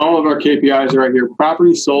 Yes. All of our KPIs are right here.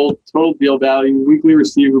 Property sold, total deal value, weekly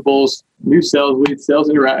receivables, new sales leads, sales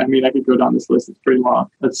interact. I mean, I could go down this list. It's pretty long.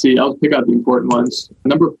 Let's see. I'll pick out the important ones.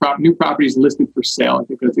 Number of new properties listed for sale. I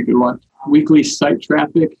think that's a good one. Weekly site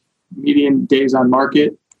traffic, median days on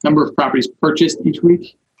market, number of properties purchased each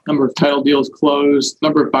week, number of title deals closed,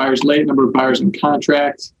 number of buyers late, number of buyers in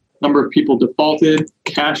contract, number of people defaulted,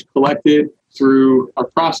 cash collected through our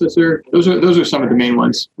processor. Those are some of the main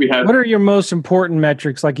ones we have. What are your most important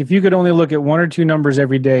metrics? Like if you could only look at 1 or 2 numbers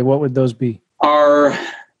every day, what would those be? Our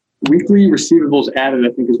weekly receivables added,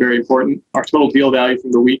 I think, is very important. Our total deal value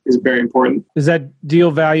from the week is very important. Is that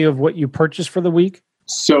deal value of what you purchased for the week?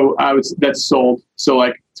 So that's sold. So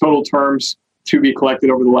like total terms to be collected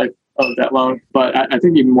over the life of that loan. But I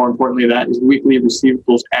think even more importantly, that is weekly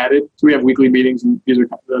receivables added. So we have weekly meetings, and these are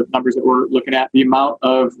the numbers that we're looking at. The amount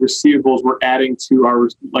of receivables we're adding to our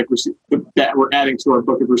that we're adding to our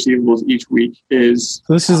book of receivables each week is.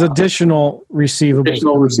 So this is additional receivables.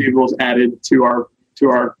 Additional receivables added to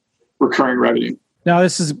our recurring revenue. Now,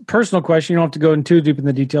 this is a personal question. You don't have to go in too deep in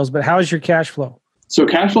the details, but how is your cash flow? So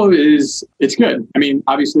cash flow it's good. I mean,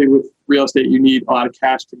 obviously with real estate, you need a lot of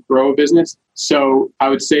cash to grow a business. So I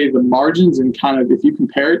would say the margins and kind of, if you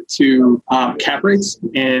compare it to cap rates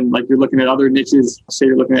and like you're looking at other niches, say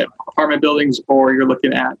you're looking at apartment buildings or you're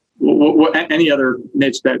looking at any other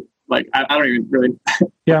niche that like, I don't even really,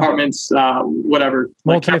 apartments, whatever.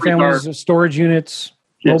 Multifamilies, storage units,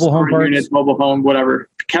 mobile home parks. Units, mobile home, whatever.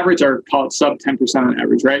 Cap rates are, call it sub 10% on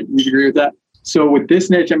average, right? You agree with that? So with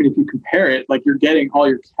this niche, I mean, if you compare it, like you're getting all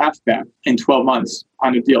your cash back in 12 months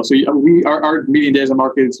on a deal. So our median days on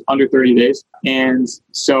market is under 30 days. And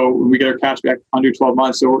so we get our cash back under 12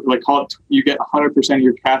 months. So like you get 100% of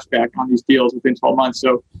your cash back on these deals within 12 months.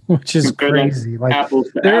 So which is crazy. Like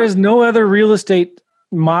there is no other real estate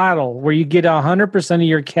model where you get 100% of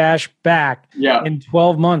your cash back in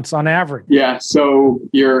 12 months on average. Yeah. So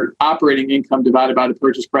your operating income divided by the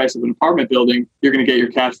purchase price of an apartment building, you're going to get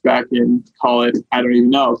your cash back in, call it, I don't even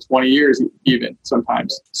know, 20 years even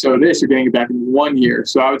sometimes. So this, you're getting it back in 1 year.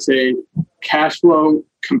 So I would say cash flow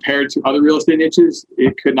compared to other real estate niches,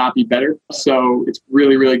 it could not be better. So it's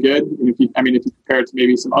really, really good. And if you compare it to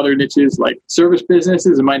maybe some other niches like service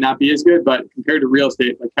businesses, it might not be as good, but compared to real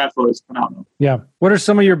estate, like cash flow is phenomenal. Yeah. What are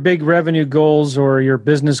some of your big revenue goals or your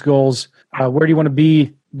business goals? Where do you want to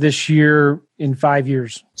be this year in 5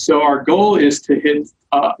 years? So our goal is to hit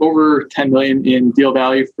over 10 million in deal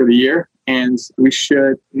value for the year. And we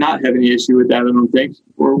should not have any issue with that, I don't think.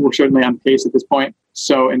 We're certainly on pace at this point.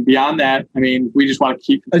 So, and beyond that, I mean, we just want to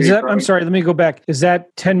keep. I'm sorry, let me go back. Is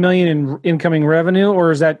that 10 million in incoming revenue,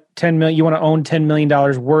 or is that 10 million? You want to own $10 million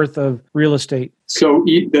worth of real estate? So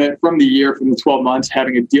from the 12 months,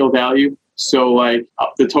 having a deal value. So like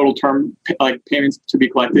the total term, like payments to be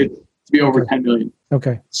collected to be over 10 million.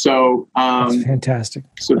 Okay. So, that's fantastic.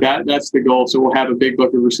 So that's the goal. So we'll have a big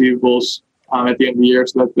book of receivables at the end of the year.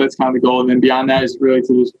 So that's kind of the goal. And then beyond that is really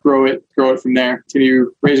to just grow it from there,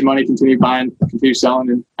 continue raising money, continue buying, continue selling.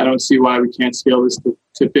 And I don't see why we can't scale this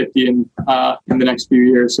to 50 in the next few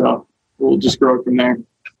years. So we'll just grow it from there.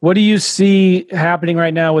 What do you see happening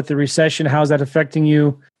right now with the recession? How's that affecting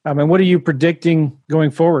you? And what are you predicting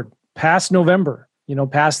going forward past November,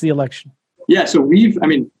 past the election? Yeah. So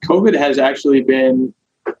COVID has actually been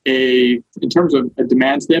in terms of a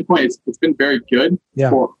demand standpoint, it's been very good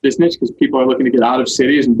for business because people are looking to get out of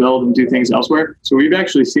cities and build and do things elsewhere. So we've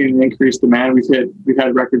actually seen an increased demand. We've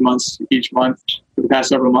had record months each month for the past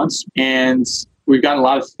several months. And we've gotten a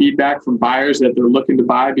lot of feedback from buyers that they're looking to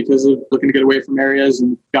buy because of looking to get away from areas,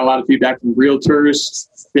 and got a lot of feedback from realtors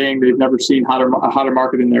saying they've never seen a hotter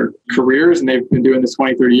market in their careers, and they've been doing this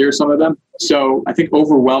 20, 30 years, some of them. So I think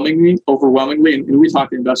overwhelmingly, and we talk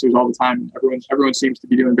to investors all the time, everyone seems to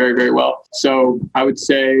be doing very, very well. So I would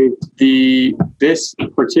say this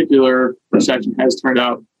particular recession has turned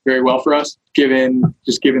out very well for us, given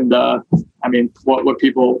what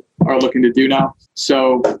people are looking to do now.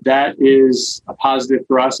 So that is a positive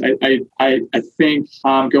for us. I think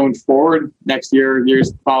going forward next year,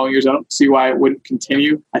 following years, I don't see why it wouldn't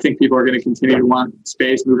continue. I think people are going to continue to want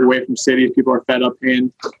space, move away from cities. People are fed up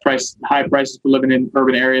paying high prices for living in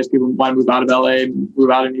urban areas. People want to move out of LA, move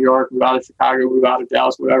out of New York, move out of Chicago, move out of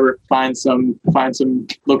Dallas, whatever. Find some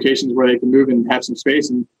locations where they can move and have some space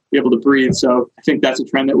and be able to breathe. So I think that's a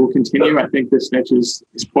trend that will continue. I think this niche is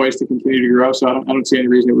poised to continue to grow. So I don't see any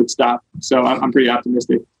reason it would stop. So I'm pretty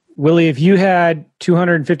optimistic. Willie, if you had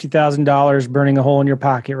 $250,000 burning a hole in your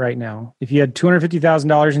pocket right now, if you had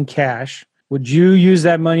 $250,000 in cash, would you use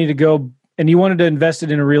that money to go, and you wanted to invest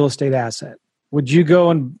it in a real estate asset? Would you go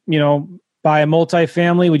and, buy a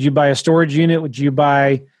multifamily? Would you buy a storage unit? Would you buy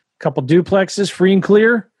a couple duplexes free and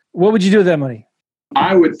clear? What would you do with that money?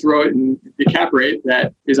 I would throw it in the cap rate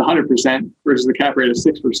that is 100% versus the cap rate of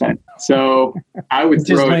 6%. So I would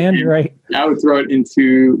I would throw it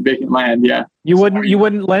into vacant land. Yeah. You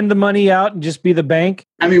wouldn't lend the money out and just be the bank?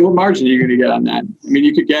 I mean, what margin are you going to get on that? I mean,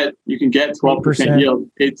 you can get 12% yield,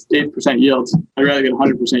 8% yields. I'd rather get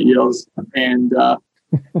 100% yields and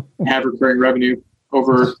have recurring revenue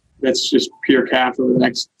over. That's just pure cash over the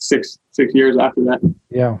next six years after that.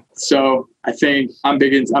 Yeah. So I think I'm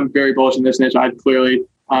very bullish in this niche. I'd clearly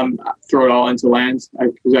throw it all into land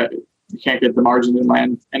because you can't get the margin in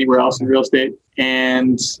land anywhere else in real estate.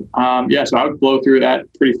 And so I would blow through that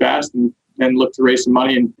pretty fast and then look to raise some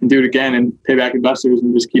money and do it again and pay back investors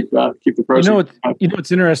and just keep the proceeds.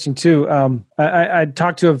 What's interesting too. I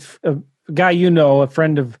talked to a guy, a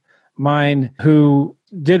friend of mine who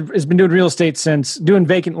has been doing real estate doing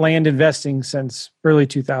vacant land investing since early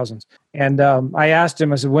 2000s. And I asked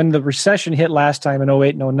him, I said, when the recession hit last time in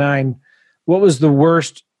 08 and 09, what was the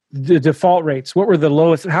worst, the default rates? What were the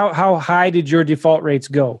lowest? How high did your default rates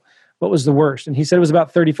go? What was the worst? And he said it was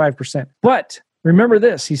about 35%. But remember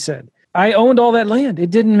this, he said, I owned all that land. It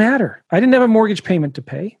didn't matter. I didn't have a mortgage payment to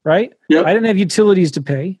pay, right? Yep. I didn't have utilities to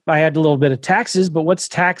pay. I had a little bit of taxes, but what's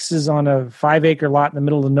taxes on a 5-acre lot in the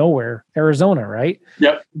middle of nowhere, Arizona, right?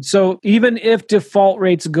 Yep. So even if default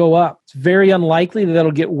rates go up, it's very unlikely that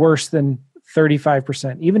it'll get worse than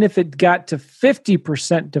 35%. Even if it got to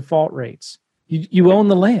 50% default rates, you own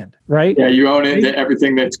the land, right? Yeah, you own it.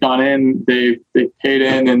 Everything that's gone in, they paid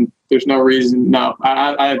in, and there's no reason. No,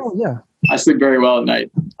 I sleep very well at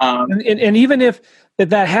night. And even if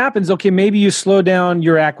that happens, okay, maybe you slow down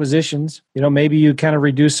your acquisitions. Maybe you kind of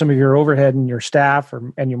reduce some of your overhead and your staff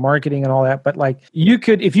and your marketing and all that. But like you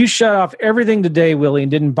could, if you shut off everything today, Willie, and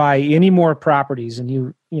didn't buy any more properties, and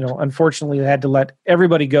you unfortunately had to let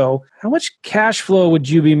everybody go, how much cash flow would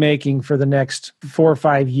you be making for the next 4 or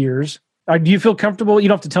 5 years? Do you feel comfortable? You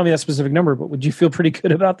don't have to tell me that specific number, but would you feel pretty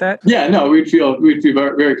good about that? Yeah, no, we'd feel very,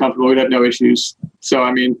 very comfortable. We'd have no issues. So,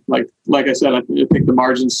 I mean, like I said, I think the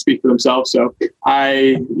margins speak for themselves. So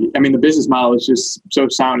I mean, the business model is just so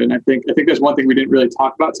sound. And I think there's one thing we didn't really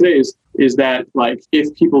talk about today is that like,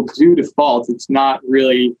 if people do default, it's not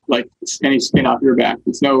really like any skin off your back.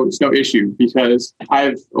 It's no issue, because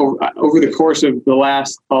I've over the course of the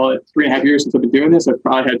last, call it 3.5 years since I've been doing this, I've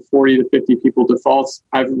probably had 40 to 50 people default.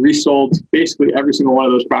 I've resold basically every single one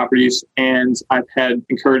of those properties, and I've had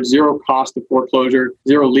incurred zero cost of foreclosure,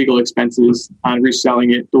 zero legal expenses on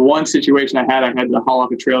reselling it. The one situation I had to haul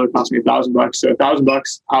off a trailer, cost me $1,000. So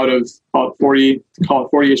 $1,000 out of call it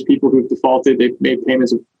 40-ish people who've defaulted. They've made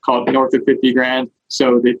payments of call it north of $50,000.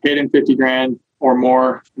 So they paid in $50,000 or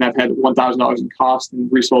more, and I've had $1,000 in cost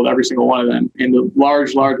and resold every single one of them. And the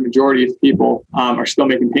large majority of people are still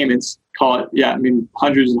making payments. Hundreds and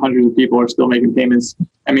hundreds of people are still making payments.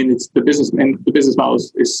 I mean, it's the business model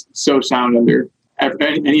is so sound under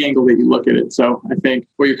any angle that you look at it. So I think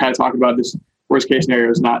what you're kind of talking about, this worst case scenario,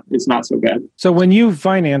 it's not so bad. So when you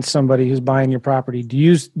finance somebody who's buying your property, do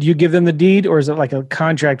you give them the deed, or is it like a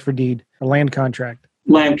contract for deed, a land contract?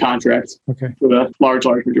 Land contract. Okay. For the large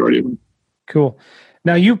majority of them. Cool.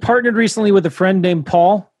 Now, you partnered recently with a friend named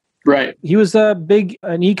Paul. Right. He was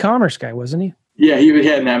an e-commerce guy, wasn't he? Yeah, he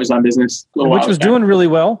had an Amazon business, which was doing really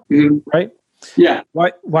well, right? Yeah.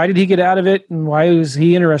 Why did he get out of it, and why was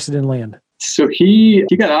he interested in land? So he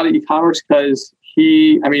got out of e-commerce because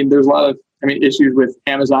there's a lot of issues with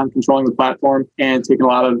Amazon controlling the platform and taking a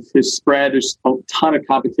lot of his spread. There's a ton of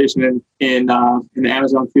competition in the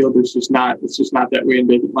Amazon field. It's just not that way in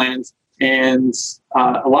vacant lands. And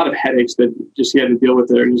a lot of headaches that just he had to deal with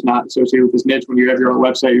that are just not associated with his niche. When you have your own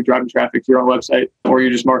website, you're driving traffic to your own website, or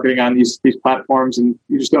you're just marketing on these platforms, and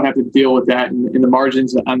you just don't have to deal with that. And the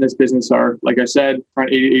margins on this business are, like I said, around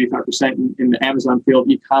 80-85%. In the Amazon field,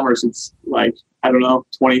 e-commerce, it's like,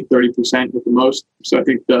 20, 30% at the most. So I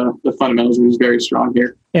think the fundamentals are just very strong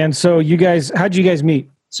here. And so how'd you guys meet?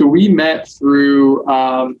 So we met through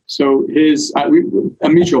a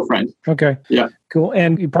mutual friend. Okay. Yeah. Cool.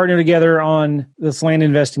 And you partnered together on this land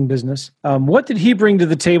investing business. What did he bring to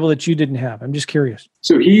the table that you didn't have? I'm just curious.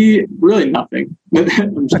 So he really nothing.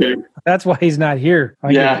 I'm just kidding. That's why he's not here.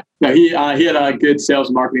 Yeah. No, he had a good sales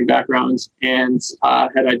and marketing background, and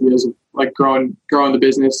had ideas of like growing the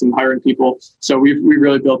business and hiring people. So we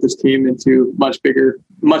really built this team into much bigger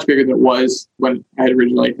than it was when I had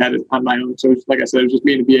originally had it on my own. So like I said, it was just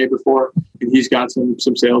me and a BA before, and he's got some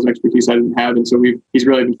sales expertise I didn't have. And so he's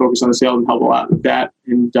really been focused on the sales and helped a lot with that.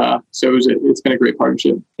 And so it's been a great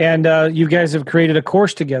partnership. And you guys have created a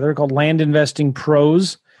course together called Land Investing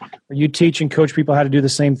Pros, where you teach and coach people how to do the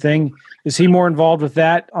same thing. Is he more involved with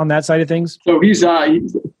that on that side of things? So he's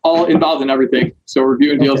all involved in everything. So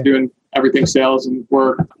reviewing deals, doing everything sales, and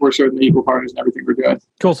we're certainly equal partners in everything we're doing.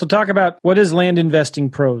 Cool. So talk about, what is Land Investing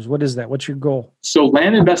Pros? What is that? What's your goal? So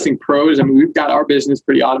Land Investing Pros, we've got our business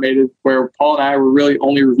pretty automated, where Paul and I were really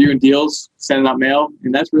only reviewing deals, sending out mail,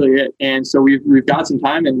 and that's really it. And so we've got some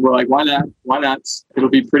time, and we're like, why not? It'll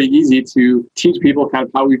be pretty easy to teach people kind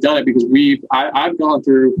of how we've done it, because I've gone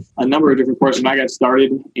through a number of different courses when I got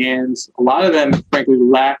started, and a lot of them frankly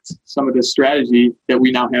lacked some of the strategy that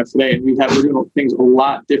we now have today. And we're doing things a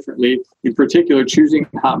lot differently, in particular choosing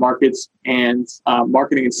hot markets and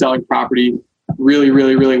marketing and selling property really,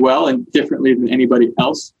 really, really well and differently than anybody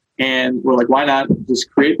else. And we're like, why not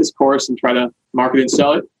just create this course and try to market and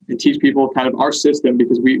sell it and teach people kind of our system,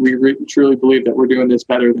 because we truly believe that we're doing this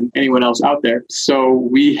better than anyone else out there. So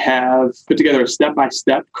we have put together a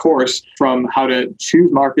step-by-step course from how to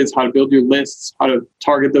choose markets, how to build your lists, how to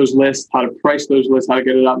target those lists, how to price those lists, how to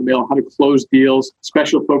get it out in the mail, how to close deals,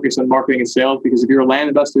 special focus on marketing and sales. Because if you're a land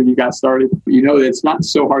investor, you got started, you know that it's not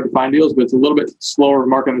so hard to find deals, but it's a little bit slower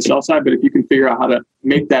market on the sell side. But if you can figure out how to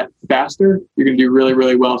make that faster, you're going to do really,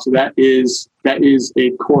 really well. So that is That is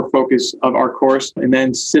a core focus of our course. And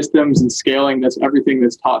then systems and scaling, that's everything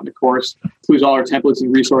that's taught in the course. Includes all our templates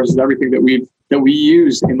and resources, everything that we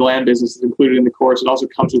use in the land business is included in the course. It also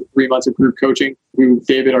comes with 3 months of group coaching.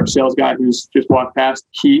 David, our sales guy who's just walked past,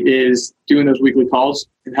 he is doing those weekly calls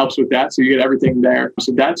and helps with that. So you get everything there.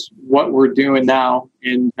 So that's what we're doing now.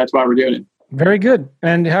 And that's why we're doing it. Very good.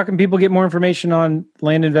 And how can people get more information on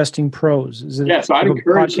Land Investing Pros? Is it so I'd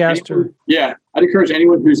encourage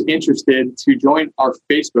anyone who's interested to join our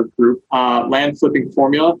Facebook group, Land Flipping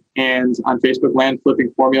Formula, and on Facebook, Land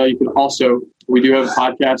Flipping Formula. You can also, we do have a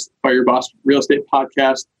podcast, Fire Your Boss Real Estate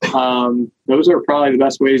Podcast. Those are probably the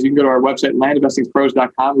best ways. You can go to our website,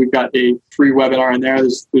 landinvestingpros.com. We've got a free webinar in there.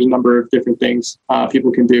 There's a number of different things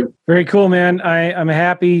people can do. Very cool, man. I'm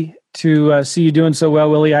happy to see you doing so well,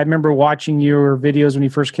 Willie. I remember watching your videos when you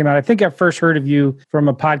first came out. I think I first heard of you from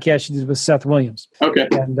a podcast you did with Seth Williams. Okay.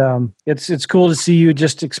 And it's cool to see you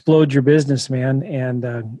just explode your business, man.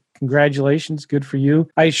 And congratulations. Good for you.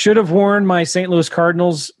 I should have worn my St. Louis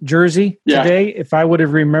Cardinals jersey today. If I would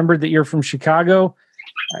have remembered that you're from Chicago,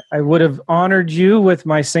 I would have honored you with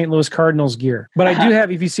my St. Louis Cardinals gear. But I do have,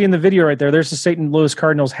 if you see in the video right there, there's a St. Louis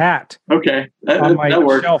Cardinals hat. Okay. On my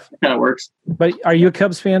works. shelf. That kind of works. But are you a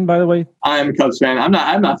Cubs fan, by the way? I am a Cubs fan. I'm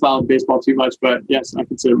not following baseball too much, but yes, I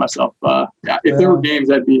consider myself. If there were games,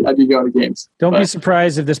 I'd be going to games. Don't be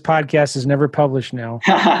surprised if this podcast is never published now.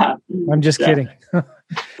 I'm just kidding.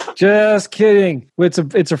 Just kidding.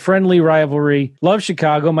 It's a friendly rivalry. Love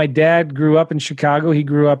Chicago. My dad grew up in Chicago. He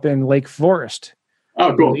grew up in Lake Forest.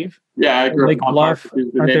 Oh, cool. Yeah, I grew Lake up in Bluff.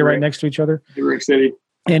 Aren't they right next to each other? Neighboring city.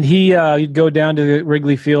 And he'd go down to the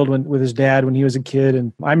Wrigley Field with his dad when he was a kid.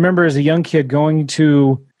 And I remember as a young kid going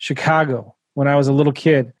to Chicago when I was a little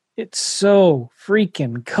kid. It's so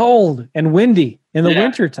freaking cold and windy in the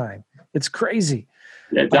wintertime. It's crazy.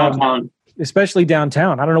 Yeah, downtown. Especially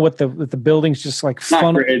downtown. I don't know what the buildings just like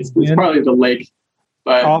funnel. It's probably the lake.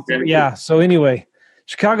 But yeah. So anyway,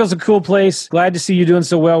 Chicago's a cool place. Glad to see you doing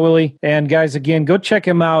so well, Willie. And guys, again, go check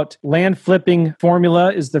him out. Land Flipping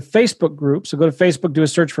Formula is the Facebook group. So go to Facebook, do a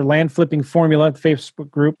search for Land Flipping Formula, the Facebook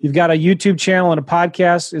group. You've got a YouTube channel and a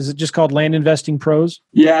podcast. Is it just called Land Investing Pros?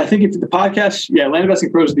 Yeah, I think it's the podcast. Yeah, Land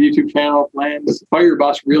Investing Pros is the YouTube channel. Fire Your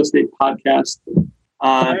Boss Real Estate Podcast.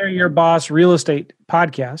 Fire Your Boss Real Estate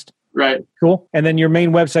Podcast. Right. Cool. And then your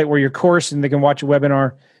main website where your course, and they can watch a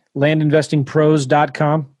webinar,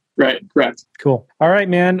 landinvestingpros.com. Right. Correct. Cool. All right,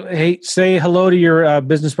 man. Hey, say hello to your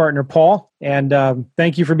business partner, Paul. And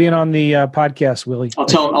thank you for being on the podcast, Willie. I'll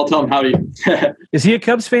tell him howdy. Is he a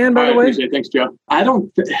Cubs fan, by the way? Thanks, Joe.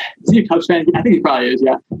 Is he a Cubs fan? I think he probably is,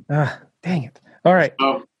 yeah. Dang it. All right.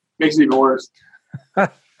 Oh, makes it even worse. All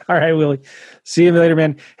right, Willie. See you later,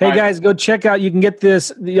 man. Hey, guys, go check out. You can get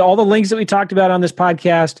all the links that we talked about on this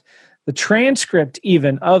podcast, the transcript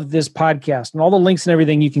even of this podcast, and all the links and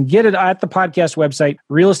everything. You can get it at the podcast website,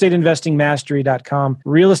 realestateinvestingmastery.com,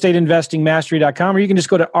 realestateinvestingmastery.com, or you can just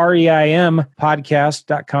go to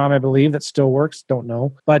reimpodcast.com, I believe. That still works. Don't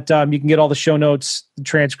know. But you can get all the show notes, the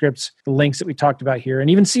transcripts, the links that we talked about here, and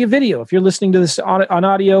even see a video. If you're listening to this on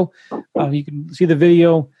audio, you can see the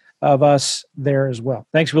video of us there as well.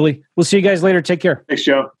 Thanks, Willie. We'll see you guys later. Take care. Thanks,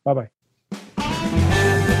 Joe. Bye-bye.